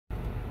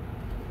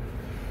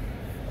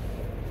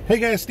Hey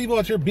guys, Steve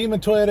Watts here,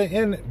 Beaman Toyota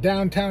in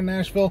downtown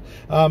Nashville.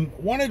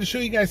 Wanted to show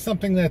you guys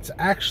something that's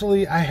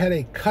actually, I had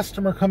a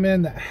customer come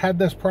in that had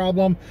this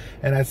problem,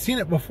 and I'd seen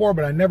it before,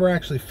 but I never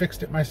actually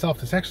fixed it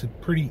myself. It's actually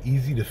pretty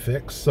easy to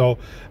fix. So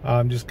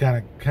just kind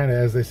of,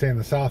 as they say in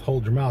the South,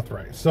 hold your mouth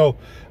right. So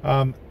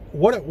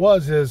what it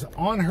was is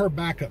on her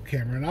backup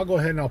camera, and I'll go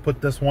ahead and I'll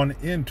put this one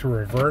into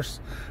reverse,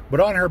 but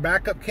on her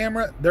backup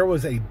camera, there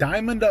was a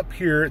diamond up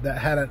here that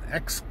had an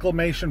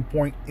exclamation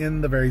point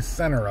in the very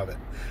center of it.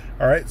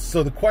 All right,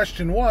 so the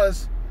question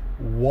was,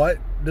 what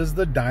does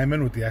the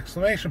diamond with the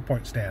exclamation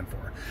point stand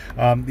for?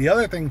 The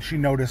other thing she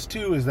noticed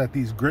too is that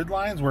these grid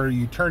lines where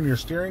you turn your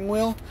steering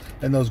wheel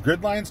and those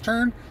grid lines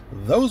turn,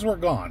 those were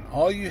gone.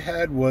 All you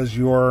had was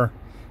your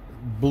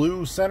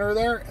blue center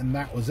there, and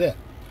that was it.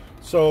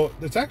 So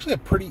it's actually a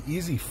pretty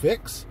easy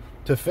fix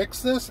to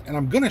fix this, and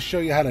I'm going to show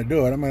you how to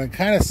do it. I'm going to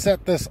kind of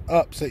set this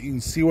up so that you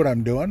can see what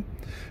I'm doing,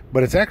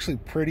 but it's actually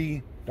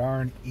pretty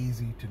darn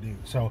easy to do.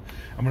 So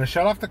I'm going to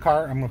shut off the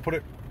car. I'm going to put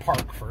it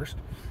park first.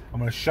 I'm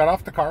going to shut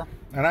off the car,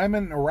 and I'm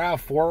in a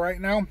RAV4 right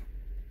now,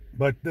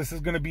 but this is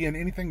going to be in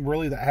anything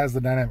really that has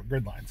the dynamic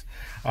grid lines.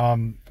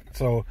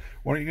 So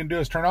what you're going to do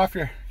is turn off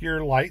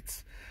your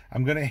lights.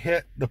 I'm going to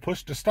hit the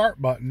push to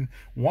start button.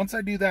 Once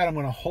I do that, I'm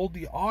going to hold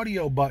the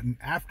audio button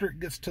after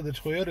it gets to the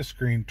Toyota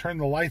screen, turn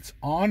the lights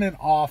on and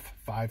off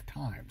 5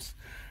 times.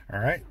 All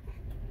right.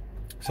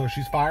 So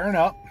she's firing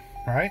up.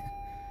 All right.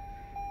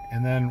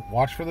 And then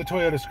watch for the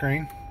Toyota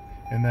screen,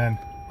 and then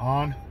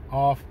on,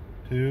 off,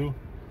 2,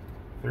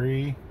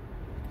 3,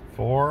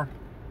 4,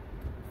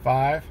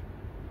 5.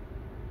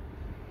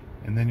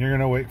 And then you're going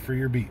to wait for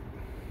your beep.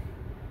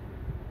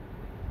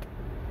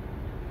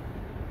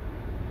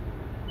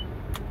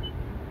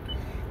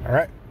 All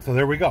right, so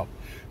there we go.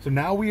 So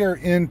now we are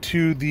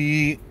into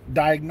the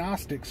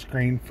diagnostic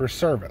screen for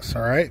service.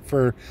 All right,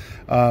 for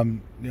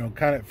kind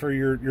of for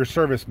your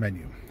service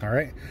menu. All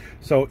right,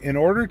 so in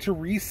order to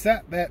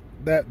reset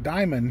that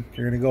diamond,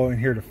 you're going to go in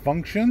here to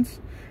functions,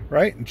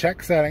 right, and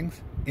check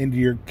settings, into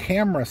your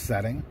camera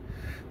setting.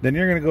 Then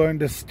you're going to go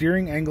into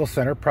steering angle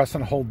center, press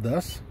and hold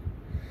this.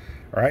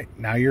 All right,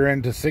 now you're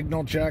into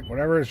signal check,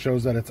 whatever, it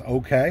shows that it's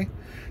okay.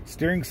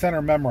 Steering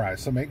center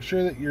memorized. So make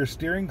sure that your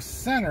steering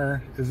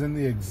center is in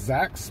the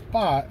exact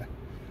spot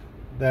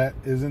that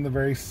is in the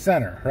very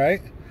center,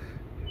 right?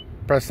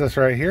 Press this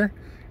right here,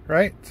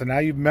 right? So now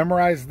you've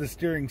memorized the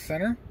steering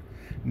center.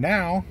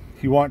 Now,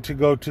 if you want to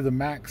go to the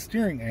max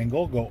steering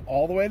angle, go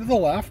all the way to the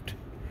left,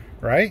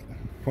 right?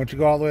 Once you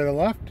go all the way to the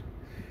left,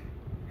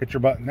 hit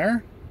your button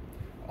there,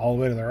 all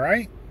the way to the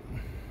right,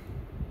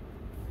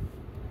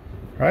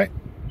 right?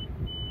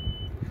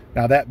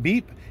 Now that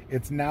beep,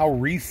 it's now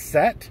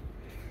reset.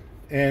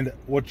 And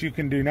what you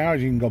can do now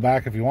is you can go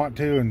back if you want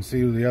to and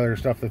see the other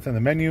stuff that's in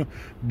the menu,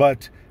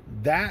 but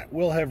that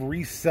will have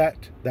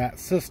reset that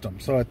system.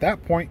 So at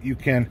that point, you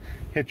can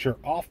hit your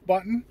off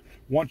button.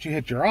 Once you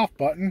hit your off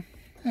button,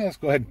 let's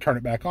go ahead and turn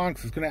it back on,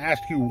 because it's going to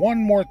ask you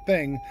one more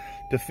thing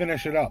to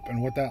finish it up.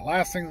 And what that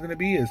last thing is going to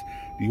be is,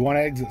 do you want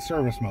to exit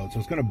service mode? So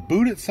it's going to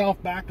boot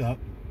itself back up,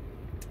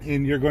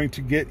 and you're going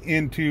to get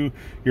into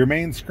your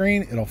main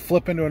screen. It'll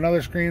flip into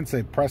another screen,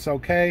 say press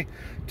OK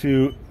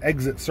to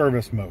exit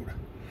service mode.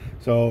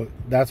 So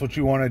that's what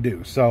you want to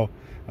do. So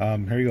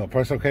here you go.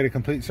 Press OK to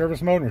complete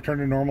service mode and return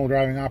to normal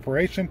driving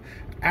operation.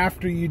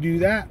 After you do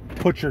that,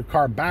 put your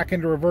car back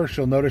into reverse.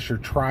 You'll notice your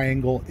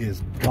triangle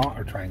is gone,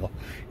 or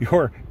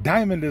your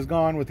diamond is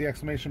gone with the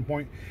exclamation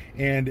point,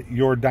 and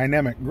your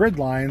dynamic grid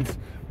lines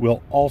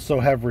will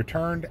also have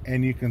returned,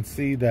 and you can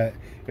see that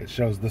it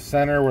shows the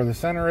center where the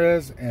center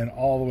is, and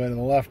all the way to the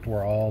left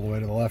where all the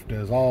way to the left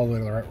is, all the way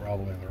to the right where all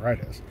the way to the right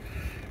is.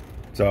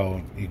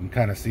 So you can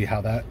kind of see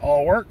how that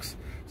all works.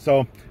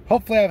 So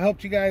hopefully I've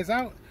helped you guys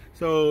out.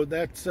 So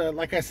that's,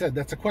 like I said,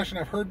 that's a question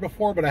I've heard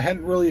before, but I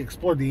hadn't really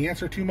explored the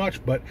answer too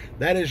much. But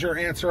that is your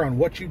answer on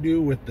what you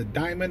do with the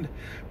diamond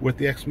with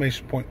the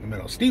exclamation point in the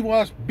middle. Steve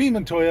Watts,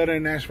 Beaman Toyota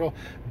in Nashville.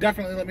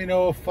 Definitely let me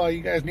know if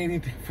you guys need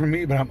anything from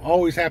me, but I'm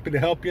always happy to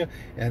help you.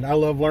 And I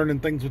love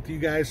learning things with you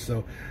guys.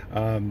 So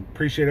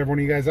appreciate every one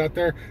of you guys out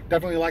there.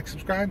 Definitely like,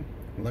 subscribe.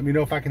 Let me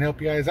know if I can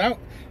help you guys out.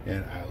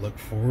 And I look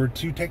forward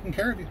to taking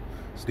care of you.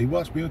 Steve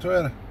Watts, Beaman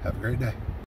Toyota. Have a great day.